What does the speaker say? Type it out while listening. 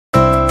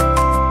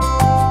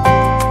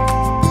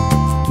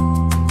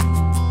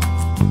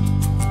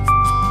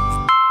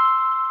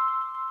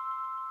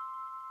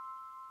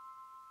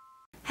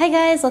Hi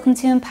guys, welcome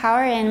to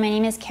Empower, and my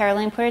name is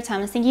Caroline Porter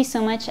Thomas. Thank you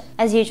so much,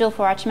 as usual,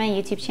 for watching my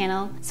YouTube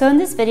channel. So in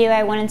this video,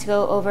 I wanted to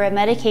go over a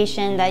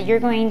medication that you're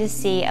going to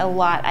see a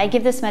lot. I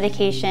give this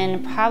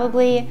medication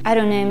probably, I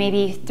don't know,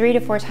 maybe 3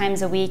 to 4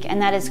 times a week,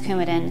 and that is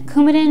Coumadin.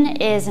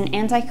 Coumadin is an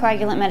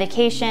anticoagulant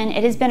medication.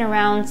 It has been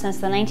around since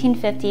the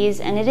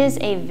 1950s, and it is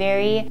a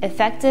very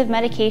effective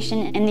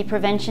medication in the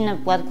prevention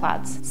of blood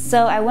clots.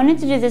 So I wanted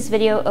to do this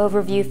video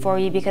overview for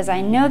you because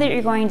I know that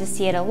you're going to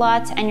see it a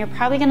lot, and you're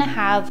probably going to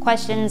have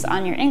questions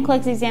on your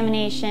NCLEX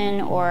examination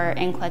or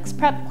NCLEX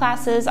prep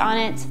classes on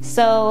it.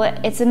 So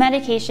it's a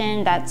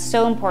medication that's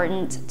so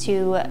important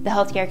to the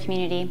healthcare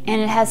community,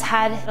 and it has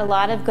had a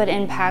lot of good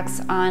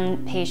impacts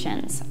on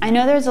patients. I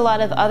know there's a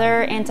lot of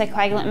other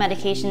anticoagulant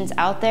medications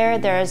out there.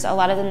 There's a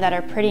lot of them that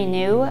are pretty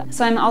new.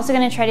 So I'm also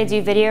going to try to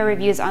do video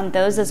reviews on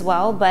those as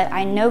well, but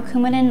I know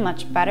Coumadin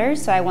much better,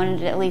 so I wanted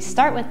to at least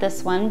start with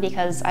this one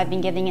because I've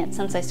been giving it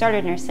since I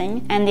started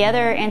nursing. And the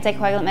other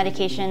anticoagulant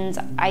medications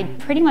I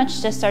pretty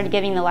much just started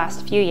giving the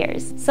last few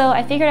years. So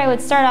I figured I would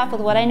start off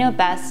with what I know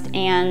best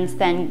and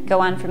then go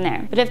on from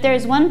there. But if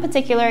there's one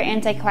particular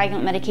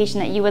anticoagulant medication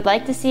that you would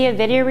like to see a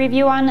video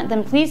review on,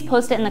 then please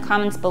post it in the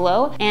comments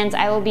below, and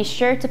I will be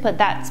sure to put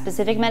that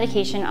specific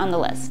medication on the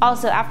list.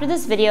 Also, after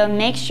this video,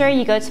 make sure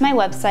you go to my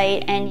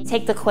website and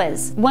take the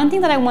quiz. One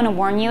thing that I want to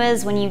warn you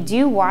is when you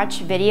do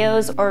watch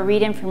videos or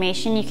read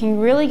information, you can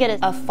really get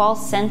a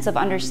false sense of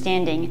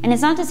understanding. And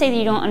it's not to say that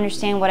you don't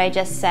understand what I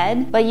just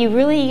said, but you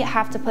really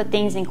have to put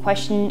things in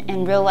question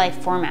in real life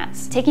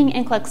formats.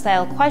 Taking NCLEX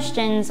style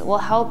questions will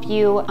help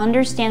you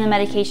understand the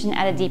medication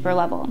at a deeper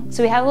level.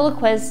 So we have a little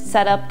quiz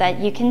set up that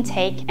you can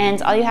take,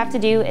 and all you have to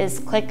do is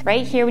click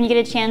right here when you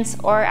get a chance,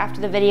 or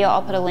after the video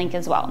I'll put a link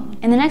as well.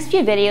 In the next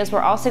few videos, we're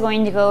also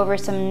going to go over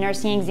some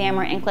nursing exam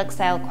or NCLEX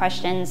style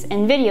questions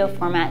in video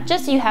format,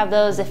 just so you have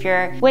those if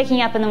you're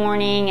waking up in the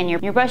morning and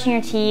you're brushing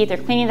your teeth or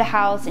cleaning the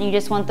house and you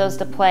just want those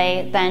to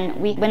play. Then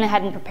we went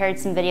ahead and prepared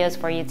some videos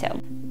for you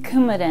too.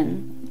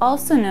 Coumadin,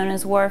 also known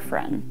as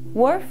Warfarin.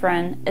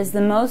 Warfarin is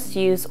the most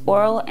used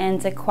oral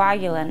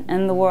anticoagulant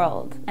in the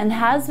world and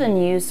has been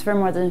used for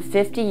more than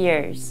 50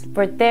 years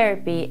for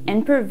therapy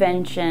and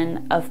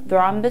prevention of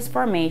thrombus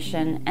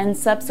formation and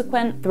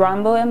subsequent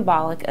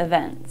thromboembolic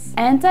events.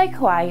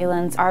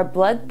 Anticoagulants are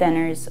blood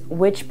thinners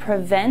which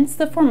prevents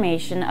the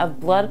formation of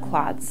blood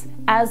clots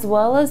as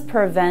well as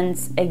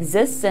prevents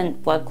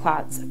existent blood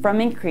clots from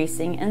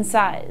increasing in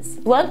size.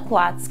 Blood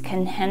clots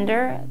can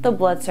hinder the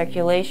blood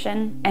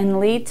circulation and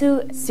lead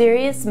to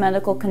serious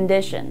medical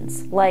conditions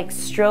like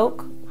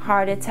stroke,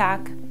 heart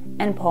attack,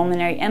 and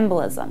pulmonary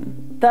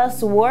embolism.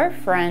 Thus,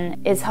 Warfarin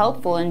is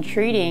helpful in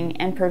treating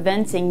and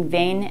preventing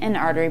vein and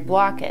artery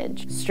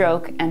blockage,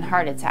 stroke, and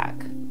heart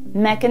attack.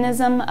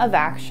 Mechanism of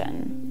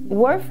action.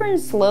 Warfarin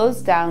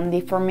slows down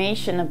the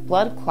formation of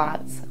blood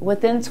clots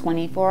within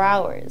 24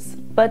 hours,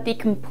 but the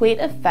complete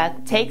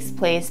effect takes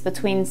place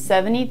between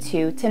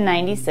 72 to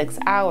 96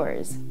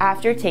 hours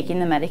after taking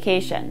the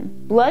medication.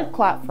 Blood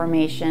clot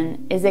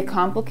formation is a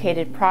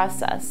complicated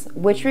process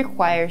which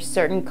requires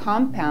certain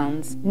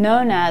compounds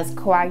known as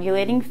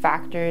coagulating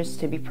factors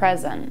to be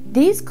present.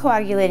 These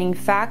coagulating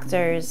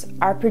factors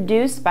are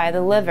produced by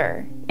the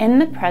liver in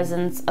the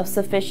presence of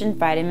sufficient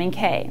vitamin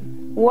K.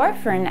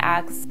 Warfarin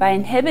acts by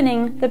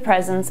inhibiting the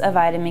presence of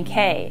vitamin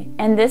K,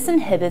 and this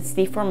inhibits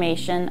the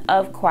formation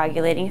of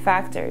coagulating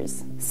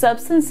factors.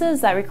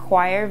 Substances that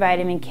require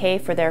vitamin K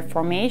for their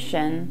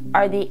formation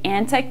are the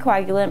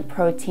anticoagulant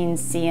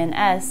proteins C and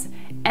S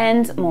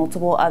and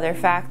multiple other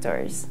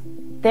factors.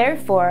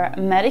 Therefore,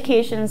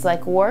 medications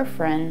like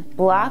Warfarin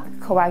block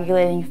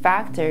coagulating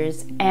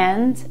factors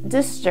and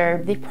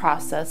disturb the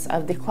process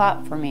of the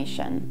clot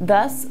formation,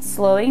 thus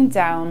slowing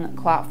down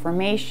clot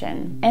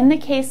formation. In the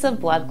case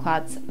of blood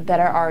clots that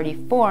are already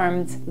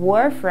formed,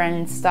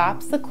 Warfarin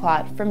stops the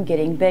clot from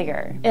getting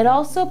bigger. It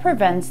also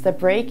prevents the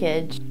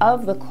breakage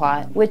of the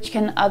clot, which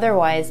can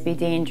otherwise be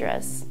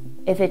dangerous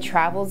if it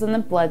travels in the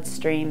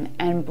bloodstream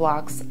and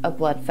blocks a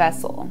blood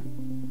vessel.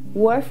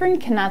 Warfarin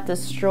cannot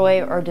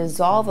destroy or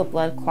dissolve a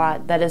blood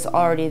clot that is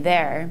already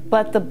there,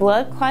 but the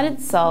blood clot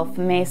itself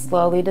may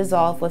slowly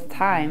dissolve with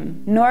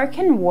time. Nor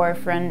can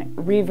Warfarin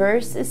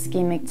reverse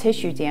ischemic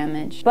tissue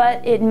damage,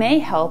 but it may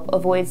help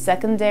avoid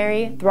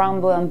secondary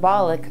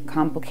thromboembolic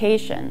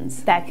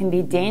complications that can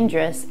be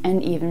dangerous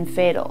and even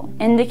fatal.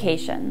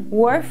 Indication: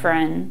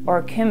 Warfarin,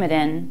 or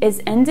Coumadin,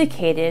 is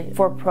indicated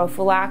for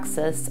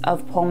prophylaxis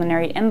of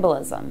pulmonary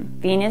embolism,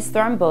 venous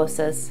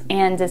thrombosis,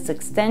 and its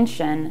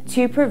extension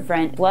to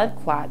prevent blood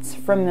clots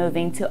from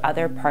moving to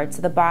other parts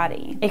of the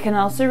body. It can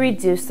also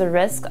reduce the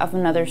risk of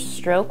another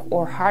stroke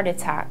or heart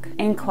attack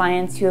in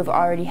clients who have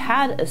already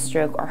had a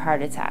stroke or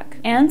heart attack,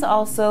 and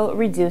also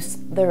reduce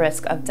the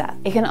risk of death.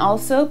 It can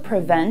also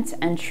prevent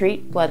and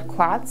treat blood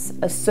clots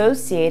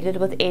associated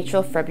with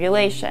atrial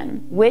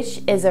fibrillation,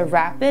 which is a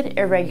rapid,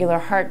 irregular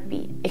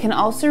heartbeat. It can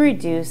also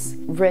reduce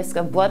risk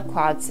of blood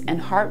clots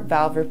and heart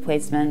valve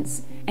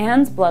replacements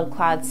and blood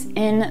clots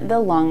in the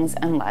lungs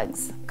and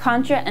legs.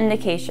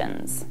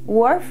 Contraindications.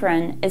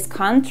 Warfarin is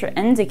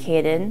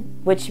contraindicated,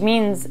 which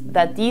means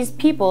that these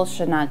people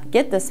should not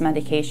get this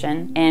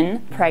medication in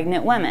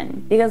pregnant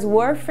women because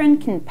warfarin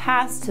can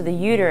pass to the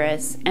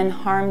uterus and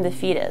harm the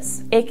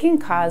fetus. It can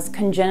cause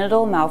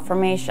congenital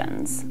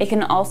malformations. It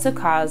can also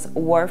cause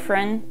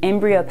warfarin,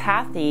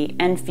 embryopathy,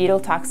 and fetal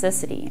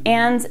toxicity,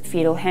 and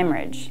fetal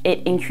hemorrhage.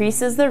 It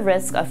increases the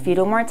risk of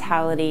fetal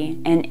mortality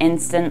and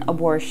instant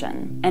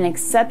abortion. An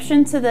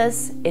exception to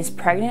this is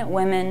pregnant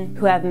women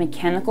who have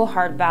mechanical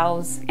heart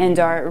valves and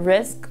are at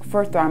risk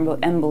for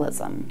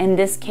thromboembolism. In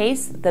this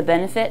case, the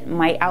benefit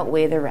might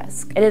outweigh the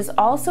risk. It is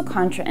also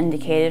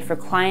contraindicated for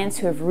clients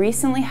who have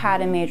recently had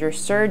a major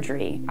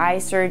surgery, eye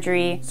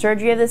surgery,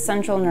 surgery of the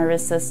central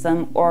nervous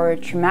system, or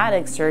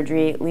traumatic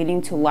surgery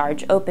leading to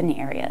large open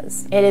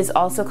areas. It is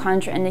also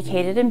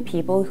contraindicated in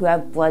people who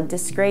have blood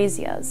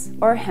dyscrasias,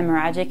 or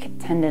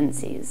hemorrhagic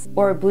tendencies,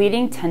 or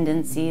bleeding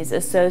tendencies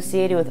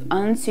associated with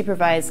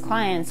unsupervised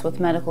clients with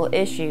medical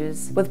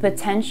issues with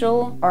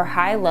potential or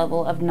high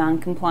level of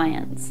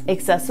non-compliance,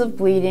 excessive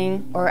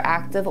bleeding or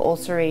active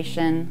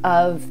ulceration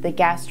of the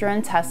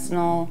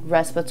gastrointestinal,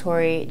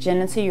 respiratory,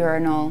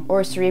 genitourinary,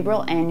 or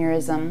cerebral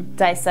aneurysm,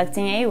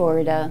 dissecting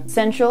aorta,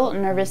 central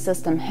nervous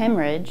system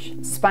hemorrhage,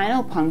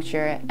 spinal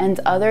puncture, and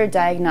other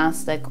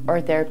diagnostic or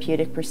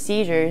therapeutic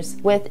procedures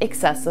with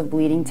excessive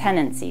bleeding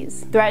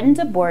tendencies, threatened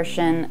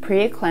abortion,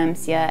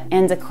 preeclampsia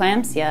and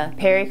eclampsia,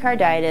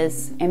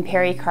 pericarditis and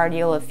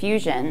pericardial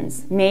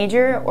effusions,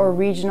 major or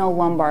regional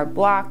lumbar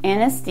block,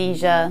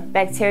 anesthesia,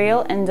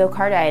 bacterial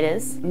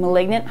endocarditis,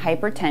 malignant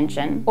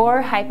hypertension,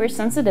 or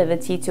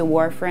hypersensitivity to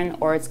warfarin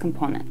or its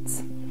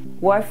components.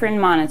 Warfarin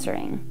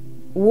monitoring.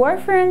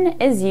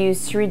 Warfarin is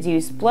used to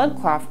reduce blood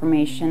clot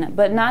formation,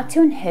 but not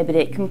to inhibit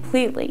it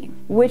completely,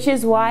 which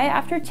is why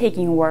after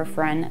taking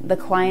warfarin, the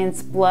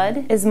client's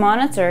blood is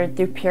monitored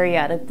through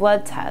periodic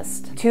blood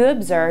tests to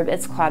observe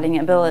its clotting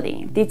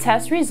ability. The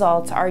test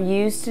results are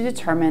used to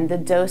determine the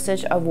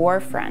dosage of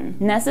warfarin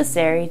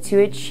necessary to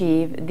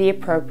achieve the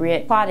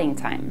appropriate clotting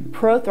time.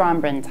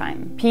 Prothrombin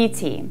time,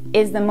 PT,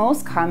 is the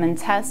most common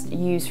test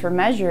used for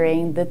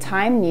measuring the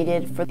time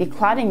needed for the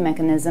clotting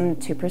mechanism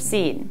to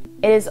proceed.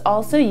 It is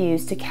also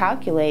used to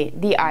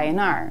calculate the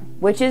INR,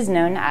 which is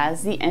known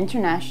as the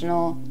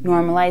International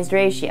Normalized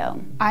Ratio.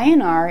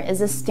 INR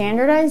is a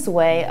standardized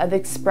way of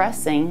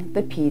expressing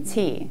the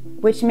PT,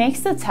 which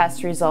makes the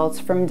test results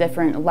from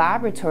different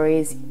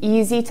laboratories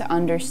easy to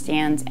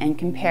understand and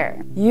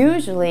compare.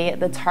 Usually,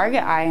 the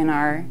target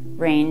INR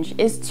range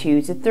is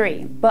 2 to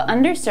 3, but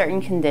under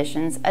certain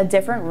conditions, a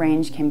different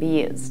range can be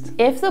used.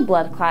 If the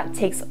blood clot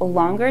takes a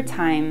longer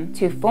time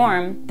to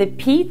form, the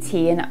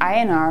PT and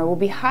INR will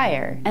be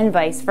higher, and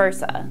vice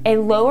versa. A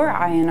lower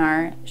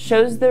INR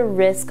shows the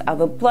risk of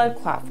a blood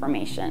clot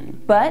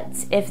formation,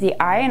 but if the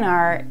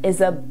INR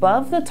is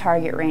above the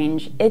target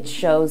range, it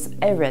shows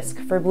a risk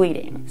for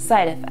bleeding.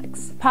 Side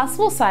effects.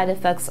 Possible side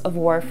effects of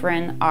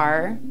warfarin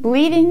are: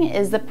 bleeding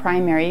is the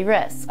primary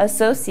risk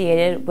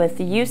associated with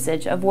the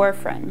usage of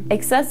warfarin.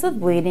 Excessive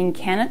bleeding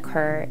can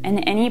occur in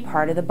any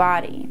part of the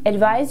body.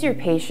 Advise your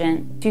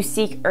patient to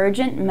seek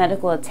urgent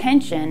medical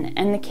attention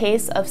in the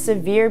case of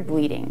severe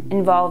bleeding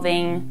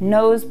involving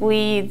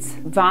nosebleeds,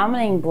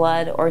 vomiting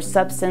blood or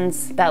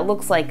substance that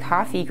looks like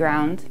coffee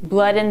ground,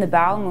 blood in the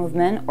bowel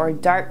movement or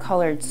dark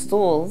colored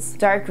stools,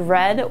 dark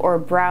red or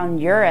brown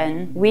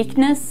urine,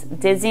 weakness,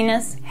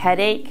 dizziness,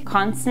 headache,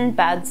 constant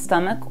bad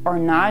stomach or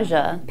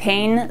nausea,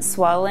 pain,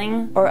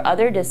 swelling, or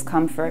other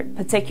discomfort,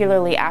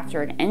 particularly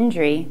after an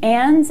injury,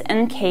 and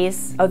in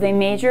case of a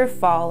major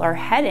fall or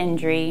head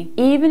injury,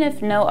 even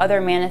if no other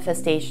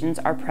manifestations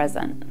are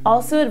present.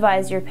 Also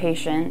advise your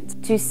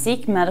patient to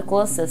seek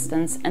medical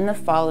assistance in the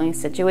following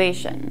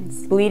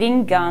situations: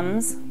 bleeding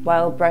gums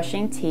while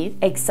brushing teeth,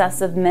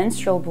 excessive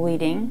menstrual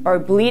bleeding or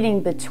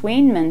bleeding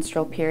between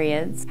menstrual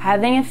periods,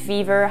 having a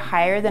fever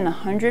higher than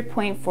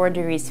 100.4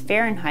 degrees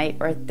Fahrenheit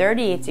or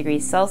 38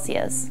 degrees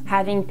Celsius,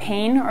 having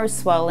pain or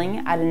swelling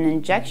at an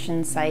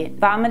injection site,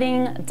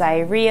 vomiting,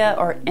 diarrhea,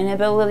 or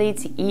inability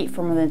to eat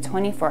for more than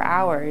 24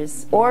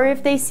 hours, or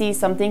if they see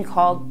something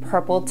called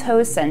purple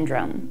toe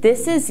syndrome.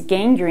 This is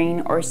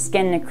gangrene or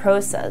skin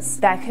necrosis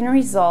that can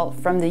result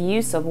from the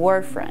use of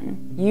warfarin.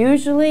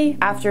 Usually,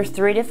 after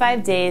 3 to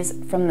 5 days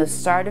from the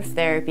start of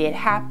therapy, it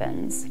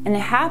happens. And it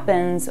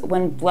happens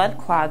when blood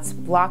clots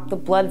block the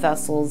blood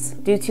vessels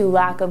due to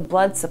lack of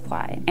blood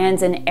supply,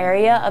 and an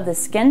area of the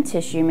skin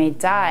tissue may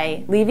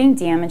die, leaving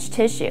damaged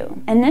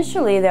tissue.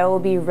 Initially, there will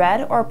be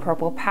red or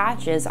purple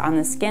patches on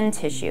the skin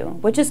tissue,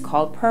 which is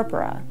called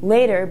purpura.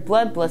 Later,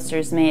 blood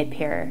blisters may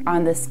appear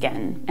on the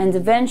skin, and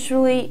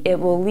eventually it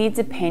will lead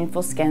to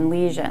painful skin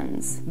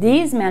lesions.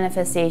 These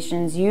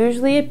manifestations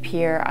usually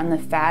appear on the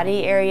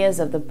fatty areas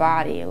of of the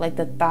body, like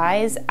the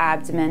thighs,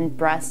 abdomen,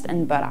 breast,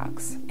 and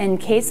buttocks. In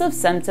case of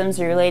symptoms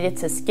related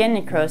to skin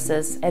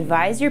necrosis,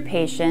 advise your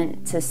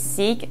patient to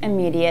seek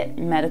immediate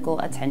medical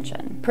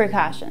attention.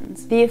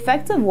 Precautions. The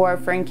effect of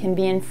warfarin can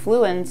be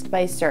influenced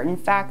by certain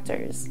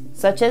factors,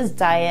 such as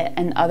diet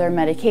and other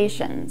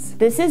medications.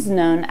 This is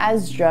known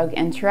as drug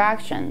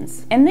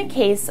interactions. In the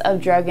case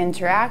of drug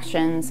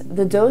interactions,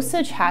 the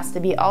dosage has to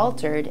be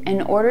altered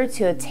in order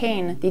to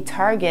attain the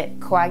target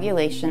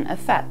coagulation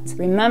effect.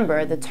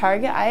 Remember, the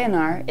target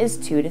INR is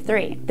 2 to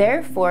 3.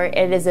 Therefore,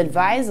 it is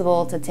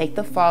advisable to take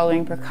the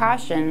following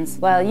precautions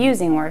while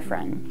using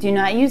warfarin. Do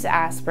not use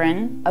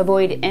aspirin.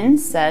 Avoid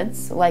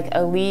NSAIDs like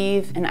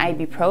Aleve and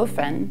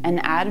ibuprofen and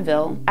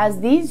Advil, as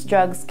these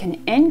drugs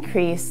can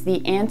increase the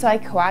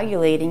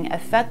anticoagulating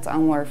effect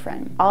on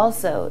warfarin.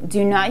 Also,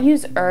 do not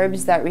use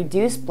herbs that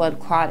reduce blood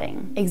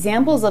clotting.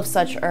 Examples of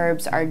such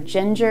herbs are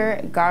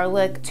ginger,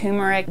 garlic,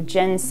 turmeric,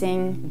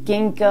 ginseng,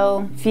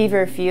 ginkgo,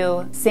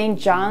 feverfew, St.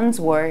 John's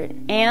wort,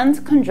 and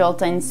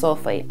chondroitin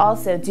sulfate.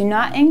 Also, do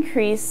not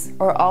increase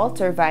or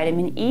alter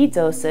vitamin E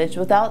dosage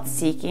without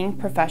seeking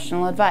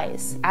professional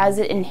advice, as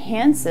it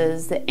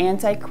enhances the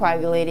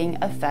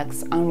anticoagulating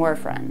effects on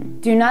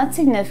warfarin. Do not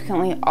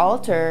significantly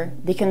alter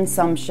the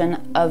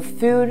consumption of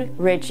food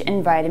rich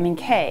in vitamin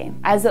K,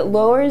 as it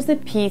lowers the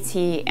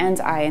PT and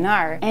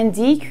INR and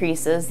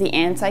decreases the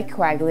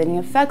anticoagulating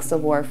effects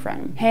of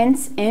warfarin,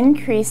 hence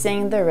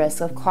increasing the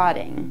risk of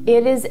clotting.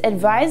 It is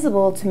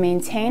advisable to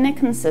maintain a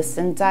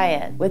consistent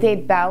diet with a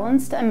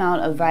balanced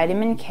amount of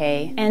vitamin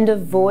K and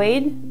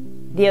avoid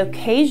the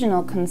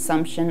occasional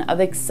consumption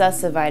of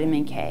excessive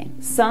vitamin K.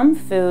 Some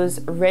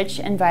foods rich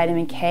in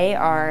vitamin K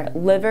are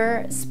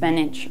liver,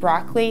 spinach,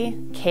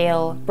 broccoli,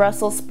 kale,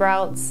 Brussels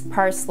sprouts,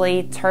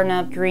 parsley,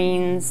 turnip,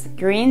 greens,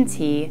 green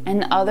tea,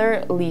 and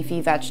other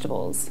leafy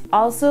vegetables.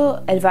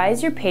 Also,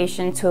 advise your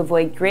patient to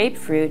avoid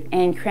grapefruit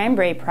and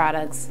cranberry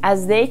products,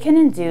 as they can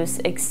induce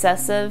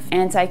excessive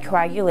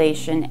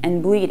anticoagulation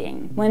and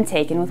bleeding when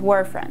taken with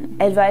warfarin.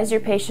 Advise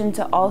your patient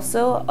to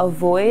also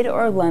avoid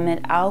or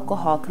limit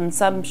alcohol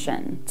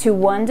consumption to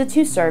 1 to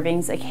 2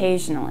 servings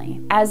occasionally,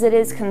 as it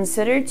is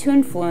considered to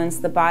influence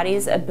the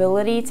body's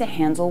ability to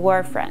handle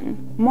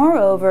warfarin.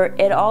 Moreover,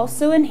 it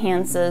also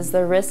enhances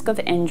the risk of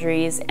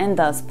injuries and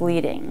thus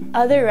bleeding.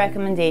 Other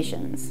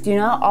recommendations. Do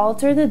not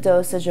alter the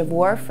dosage of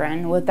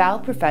warfarin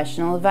without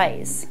professional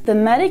advice. The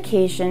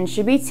medication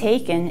should be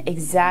taken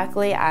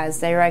exactly as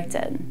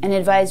directed, and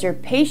advise your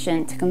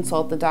patient to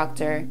consult the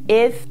doctor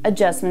if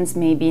adjustments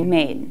may be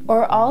made.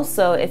 Or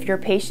also, if your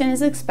patient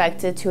is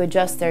expected to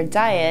adjust their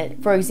diet,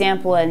 for example,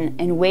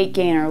 in weight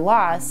gain or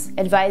loss,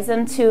 advise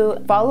them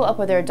to follow up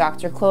with their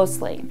doctor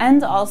closely.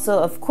 And also,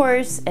 of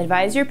course,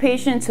 advise your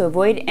patient to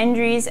avoid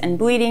injuries and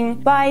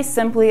bleeding by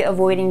simply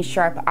avoiding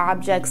sharp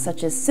objects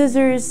such as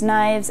scissors,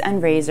 knives,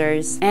 and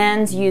razors,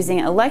 and using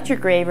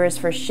electric gravers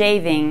for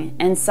shaving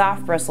and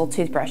soft bristle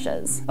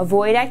toothbrushes.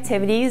 Avoid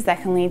activities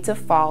that can lead to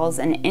falls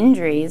and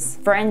injuries,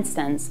 for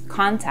instance,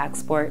 contact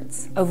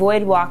sports.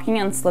 Avoid walking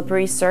on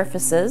slippery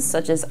surfaces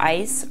such as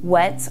ice,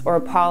 wet, or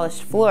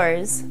polished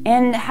floors,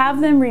 and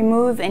have them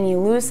remove any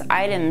loose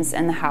items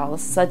in the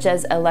house, such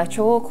as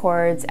electrical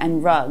cords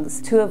and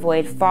rugs, to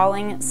avoid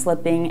falling,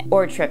 slipping,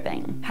 or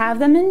tripping. Have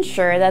them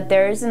ensure that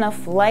there is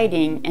enough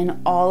lighting in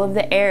all of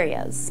the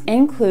areas,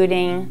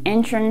 including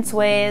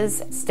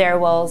entranceways,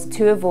 stairwells,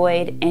 to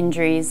avoid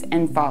injuries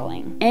and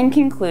falling. In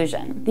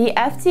conclusion, the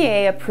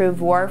FDA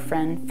approved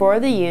warfarin for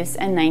the use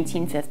in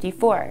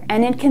 1954,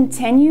 and it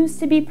continues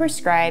to be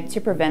prescribed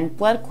to prevent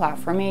blood clot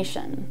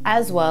formation,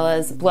 as well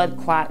as blood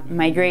clot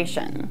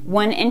migration.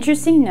 One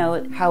interesting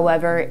note,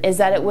 however, is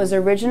that it was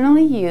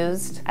originally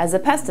used as a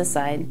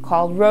pesticide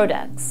called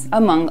Rodex,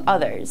 among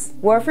others.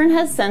 Warfarin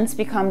has since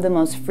become the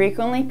most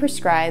frequently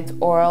prescribed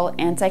oral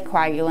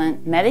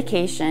anticoagulant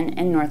medication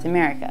in North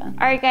America.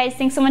 Alright guys,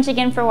 thanks so much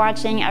again for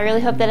watching. I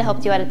really hope that it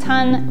helped you out a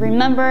ton.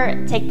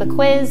 Remember, take the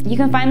quiz. You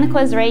can find the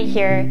quiz right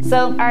here.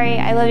 So, alright,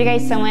 I love you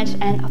guys so much,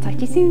 and I'll talk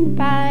to you soon.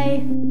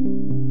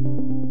 Bye!